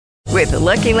With the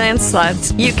Lucky Land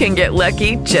Slots, you can get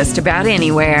lucky just about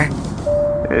anywhere.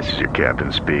 This is your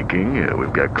captain speaking.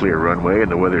 We've got clear runway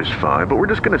and the weather's fine, but we're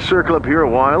just going to circle up here a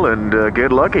while and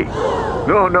get lucky.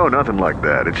 No, nothing like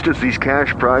that. It's just these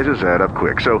cash prizes add up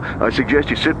quick. So I suggest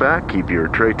you sit back, keep your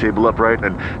tray table upright,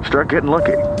 and start getting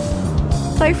lucky.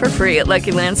 Play for free at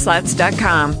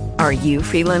LuckyLandSlots.com. Are you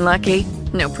feeling lucky?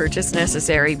 No purchase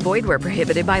necessary. Void where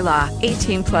prohibited by law.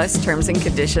 18 plus terms and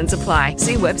conditions apply.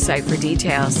 See website for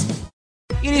details.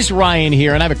 It is Ryan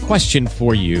here, and I have a question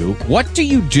for you. What do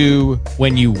you do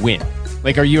when you win?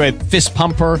 Like, are you a fist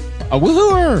pumper, a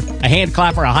woohooer, a hand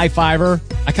clapper, a high fiver?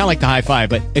 I kind of like the high five,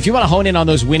 but if you want to hone in on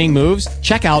those winning moves,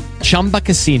 check out Chumba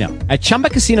Casino. At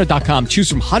ChumbaCasino.com, choose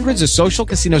from hundreds of social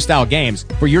casino-style games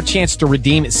for your chance to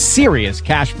redeem serious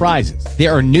cash prizes.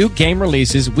 There are new game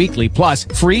releases weekly, plus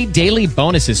free daily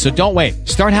bonuses, so don't wait.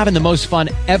 Start having the most fun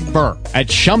ever at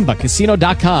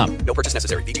ChumbaCasino.com. No purchase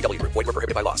necessary. VGW. Void where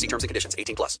prohibited by law. See terms and conditions.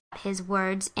 18 plus. His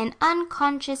words in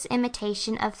unconscious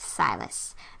imitation of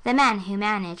Silas, the man who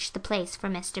managed the place for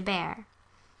Mr. Bear.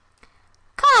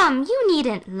 "Come, you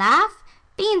needn't laugh.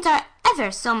 Beans are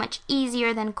ever so much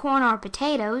easier than corn or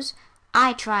potatoes.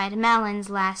 I tried melons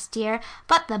last year,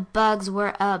 but the bugs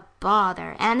were a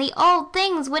bother, and the old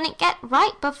things wouldn't get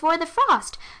ripe before the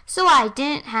frost, so I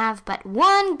didn't have but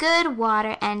one good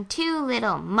water and two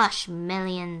little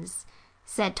mush-millions,"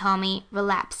 said Tommy,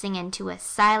 relapsing into a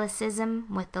Silasism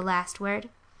with the last word.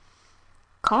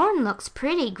 "Corn looks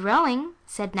pretty growing,"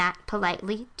 said Nat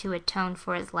politely to atone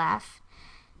for his laugh.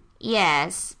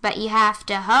 "Yes, but you have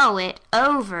to hoe it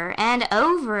over and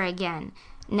over again.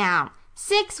 Now,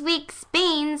 6 weeks'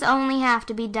 beans only have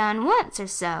to be done once or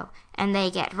so, and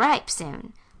they get ripe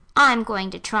soon. I'm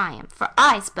going to try 'em, for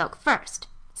I spoke first.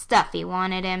 Stuffy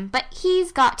wanted 'em, but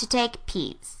he's got to take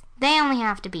peas. They only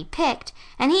have to be picked,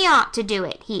 and he ought to do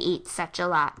it, he eats such a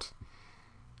lot."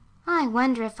 "I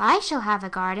wonder if I shall have a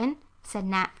garden," said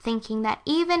Nat, thinking that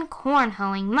even corn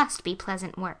hoeing must be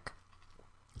pleasant work.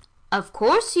 "Of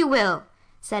course you will,"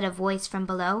 said a voice from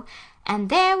below, and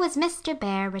there was Mr.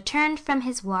 Bear returned from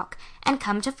his walk and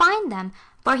come to find them,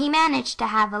 for he managed to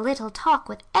have a little talk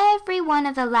with every one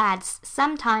of the lads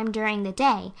some time during the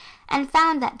day, and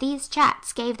found that these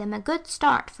chats gave them a good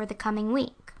start for the coming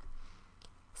week.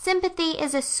 Sympathy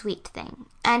is a sweet thing,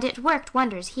 and it worked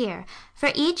wonders here,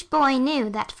 for each boy knew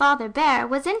that Father Bear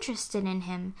was interested in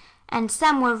him, and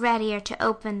some were readier to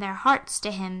open their hearts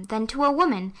to him than to a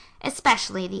woman,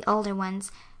 especially the older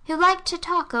ones, who liked to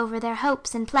talk over their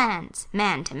hopes and plans,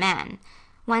 man to man.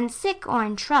 When sick or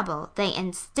in trouble, they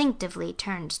instinctively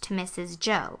turned to Mrs.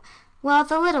 Joe, while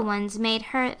the little ones made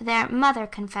her their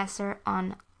mother-confessor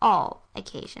on all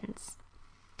occasions.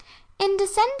 In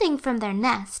descending from their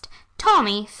nest,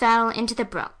 Tommy fell into the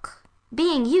brook.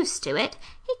 Being used to it,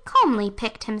 he calmly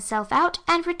picked himself out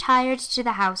and retired to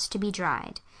the house to be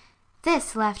dried.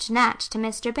 This left Nat to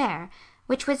Mr. Bear,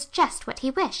 which was just what he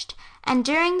wished, and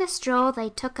during the stroll they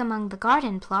took among the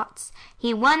garden plots,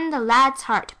 he won the lad's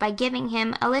heart by giving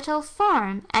him a little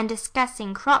farm and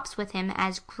discussing crops with him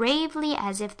as gravely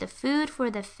as if the food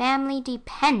for the family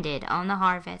depended on the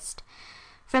harvest.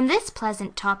 From this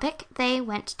pleasant topic they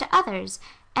went to others,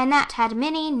 and Nat had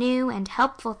many new and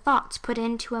helpful thoughts put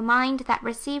into a mind that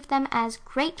received them as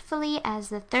gratefully as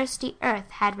the thirsty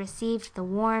earth had received the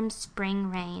warm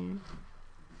spring rain.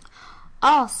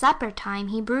 All supper time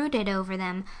he brooded over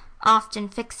them, often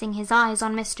fixing his eyes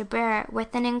on Mr. Bear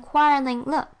with an inquiring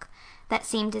look that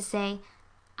seemed to say,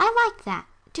 "I like that.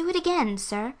 Do it again,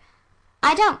 sir."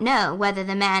 I don't know whether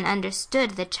the man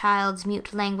understood the child's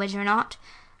mute language or not,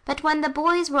 but when the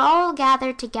boys were all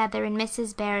gathered together in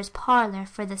Mrs. Bear's parlour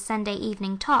for the Sunday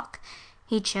evening talk,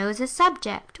 he chose a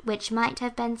subject which might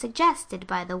have been suggested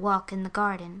by the walk in the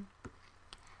garden.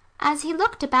 As he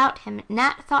looked about him,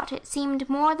 Nat thought it seemed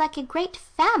more like a great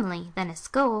family than a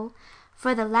school,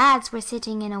 for the lads were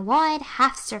sitting in a wide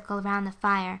half-circle round the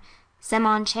fire, some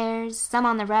on chairs, some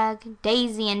on the rug,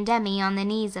 Daisy and Demi on the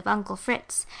knees of Uncle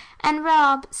Fritz, and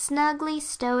Rob snugly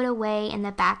stowed away in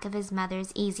the back of his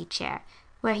mother's easy-chair,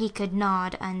 where he could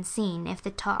nod unseen if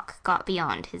the talk got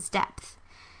beyond his depth.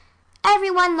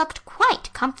 Everyone looked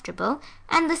quite comfortable,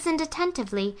 and listened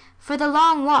attentively, for the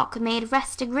long walk made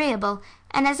rest agreeable,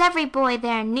 and as every boy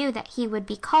there knew that he would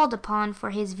be called upon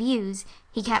for his views,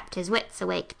 he kept his wits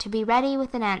awake to be ready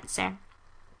with an answer.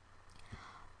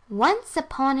 "Once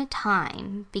upon a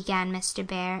time," began Mr.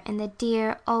 Bear in the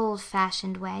dear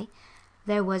old-fashioned way,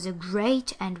 "there was a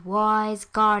great and wise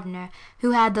gardener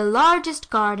who had the largest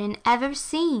garden ever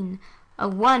seen. A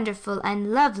wonderful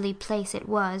and lovely place it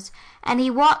was, and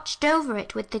he watched over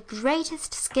it with the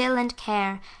greatest skill and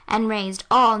care, and raised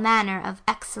all manner of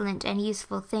excellent and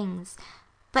useful things.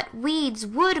 But weeds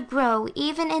would grow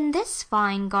even in this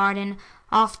fine garden.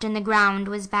 Often the ground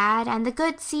was bad, and the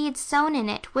good seeds sown in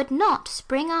it would not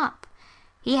spring up.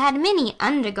 He had many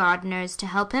under-gardeners to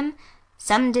help him.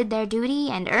 Some did their duty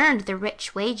and earned the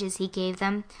rich wages he gave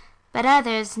them, but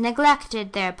others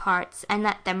neglected their parts and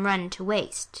let them run to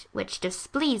waste, which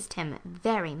displeased him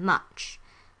very much.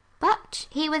 But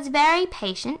he was very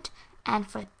patient, and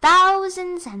for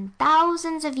thousands and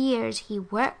thousands of years he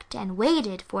worked and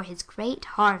waited for his great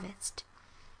harvest.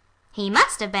 "He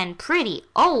must have been pretty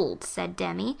old," said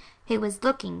Demi, who was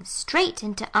looking straight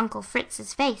into Uncle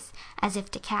Fritz's face as if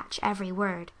to catch every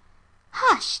word.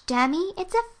 "Hush, Demi,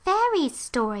 it's a fairy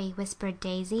story," whispered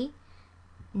Daisy.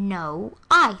 "No,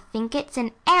 I think it's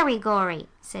an allegory,"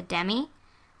 said Demi.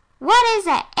 "What is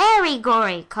a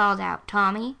allegory?" called out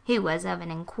Tommy, who was of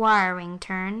an inquiring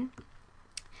turn.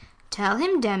 "Tell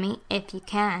him, Demi, if you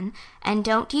can, and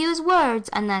don't use words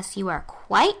unless you are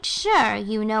quite sure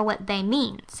you know what they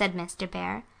mean," said Mr.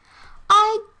 Bear.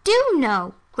 "I do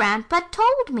know. Grandpa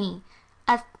told me.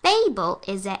 A fable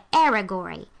is an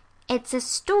allegory. It's a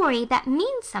story that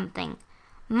means something.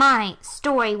 My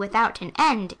Story Without an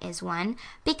End is one,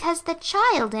 because the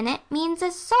child in it means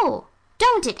a soul.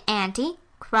 Don't it, Auntie?"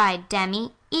 cried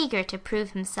Demi, eager to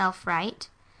prove himself right.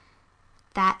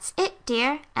 "That's it,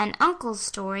 dear. And Uncle's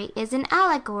story is an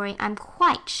allegory, I'm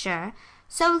quite sure.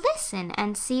 So listen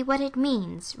and see what it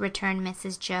means," returned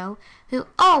Mrs. Joe, who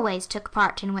always took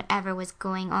part in whatever was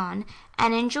going on,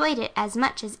 and enjoyed it as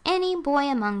much as any boy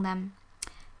among them.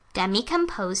 Demi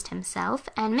composed himself,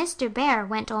 and Mr. Bear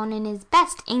went on in his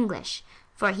best English,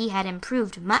 for he had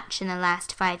improved much in the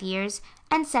last 5 years,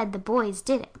 and said the boys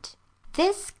did it.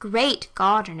 "This great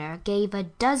gardener gave a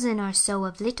dozen or so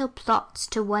of little plots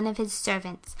to one of his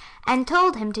servants, and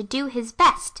told him to do his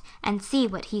best and see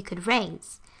what he could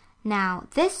raise. Now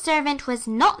this servant was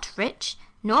not rich,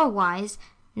 nor wise,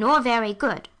 nor very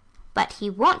good, but he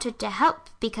wanted to help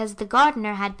because the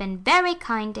gardener had been very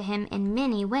kind to him in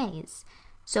many ways.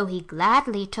 So he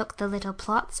gladly took the little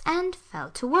plots and fell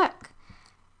to work.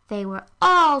 They were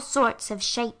all sorts of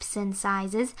shapes and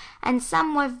sizes, and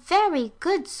some were very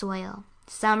good soil,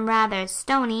 some rather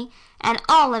stony, and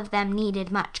all of them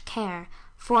needed much care,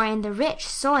 for in the rich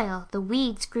soil the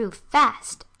weeds grew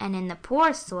fast, and in the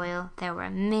poor soil there were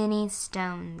many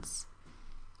stones.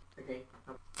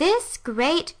 This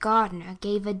great gardener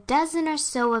gave a dozen or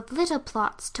so of little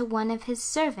plots to one of his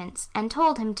servants, and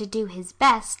told him to do his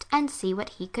best and see what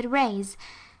he could raise.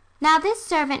 Now this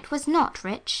servant was not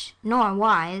rich, nor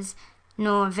wise,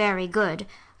 nor very good,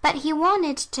 but he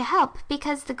wanted to help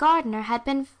because the gardener had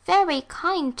been very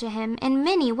kind to him in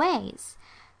many ways.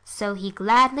 So he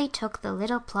gladly took the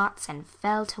little plots and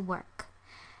fell to work.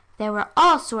 There were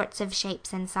all sorts of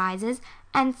shapes and sizes,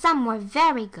 and some were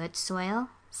very good soil,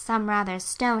 some rather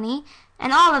stony,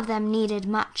 and all of them needed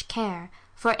much care,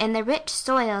 for in the rich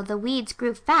soil the weeds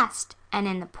grew fast, and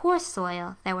in the poor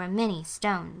soil there were many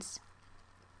stones.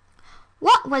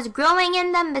 "What was growing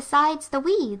in them besides the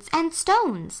weeds and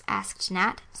stones?" asked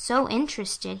Nat, so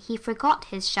interested he forgot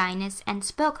his shyness and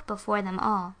spoke before them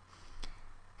all.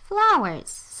 "Flowers,"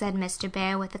 said Mr.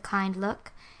 Bear with a kind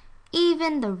look.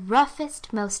 "Even the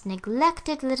roughest, most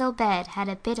neglected little bed had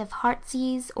a bit of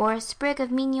heartsease or a sprig of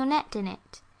mignonette in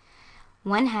it.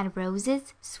 One had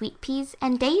roses, sweet peas,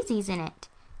 and daisies in it."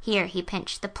 Here he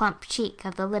pinched the plump cheek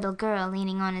of the little girl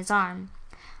leaning on his arm.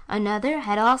 "Another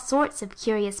had all sorts of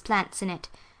curious plants in it,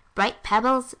 bright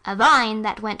pebbles, a vine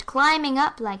that went climbing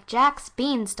up like Jack's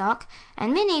beanstalk,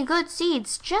 and many good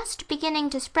seeds just beginning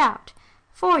to sprout,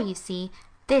 for, you see,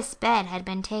 this bed had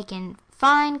been taken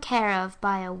fine care of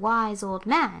by a wise old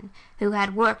man who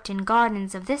had worked in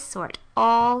gardens of this sort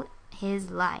all his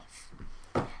life."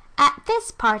 At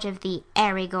this part of the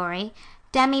allegory,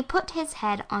 Demi put his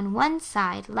head on one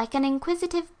side like an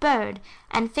inquisitive bird,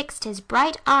 and fixed his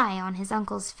bright eye on his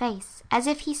uncle's face, as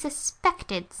if he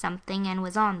suspected something and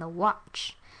was on the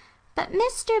watch. But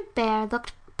Mr. Bear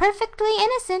looked perfectly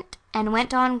innocent, and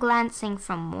went on glancing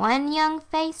from one young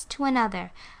face to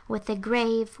another with a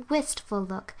grave, wistful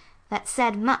look that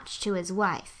said much to his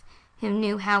wife, who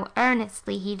knew how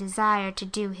earnestly he desired to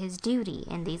do his duty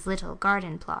in these little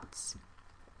garden plots.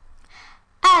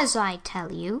 "As I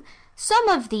tell you, some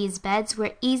of these beds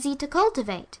were easy to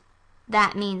cultivate.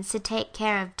 That means to take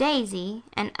care of Daisy,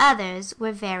 and others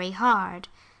were very hard.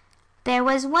 There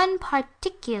was one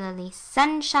particularly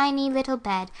sunshiny little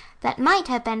bed that might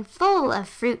have been full of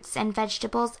fruits and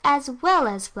vegetables as well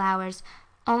as flowers,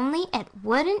 only it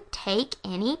wouldn't take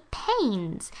any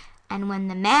pains, and when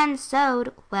the man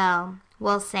sowed, well,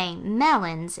 we'll say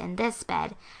melons in this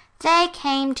bed, they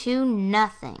came to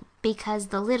nothing, because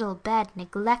the little bed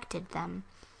neglected them.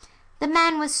 The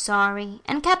man was sorry,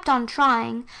 and kept on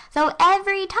trying, though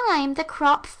every time the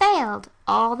crop failed,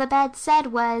 all the bed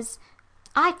said was,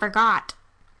 "I forgot."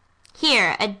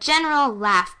 Here a general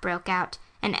laugh broke out,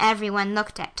 and everyone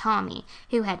looked at Tommy,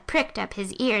 who had pricked up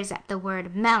his ears at the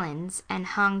word melons, and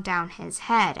hung down his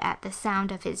head at the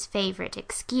sound of his favourite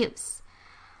excuse.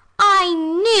 "I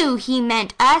knew he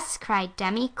meant us," cried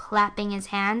Demi, clapping his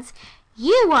hands.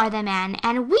 "You are the man,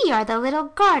 and we are the little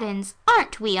Gardens,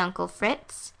 aren't we, Uncle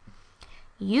Fritz?"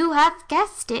 "You have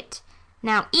guessed it.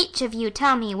 Now each of you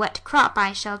tell me what crop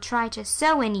I shall try to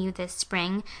sow in you this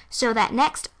spring, so that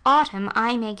next autumn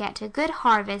I may get a good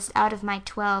harvest out of my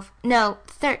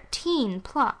 13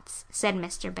 plots," said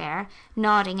Mr. Bear,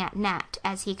 nodding at Nat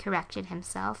as he corrected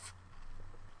himself.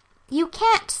 "You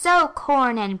can't sow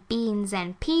corn and beans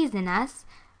and peas in us,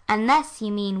 unless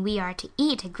you mean we are to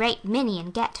eat a great many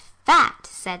and get fat,"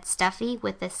 said Stuffy,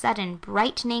 with a sudden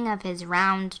brightening of his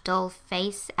round, dull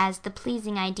face as the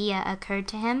pleasing idea occurred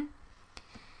to him.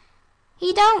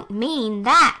 "He don't mean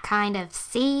that kind of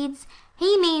seeds.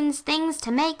 He means things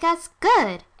to make us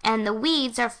good, and the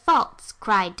weeds are false,"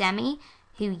 cried Demi,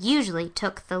 who usually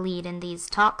took the lead in these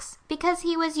talks, because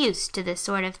he was used to this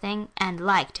sort of thing and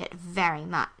liked it very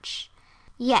much.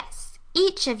 "Yes,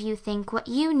 each of you think what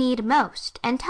you need most, and tell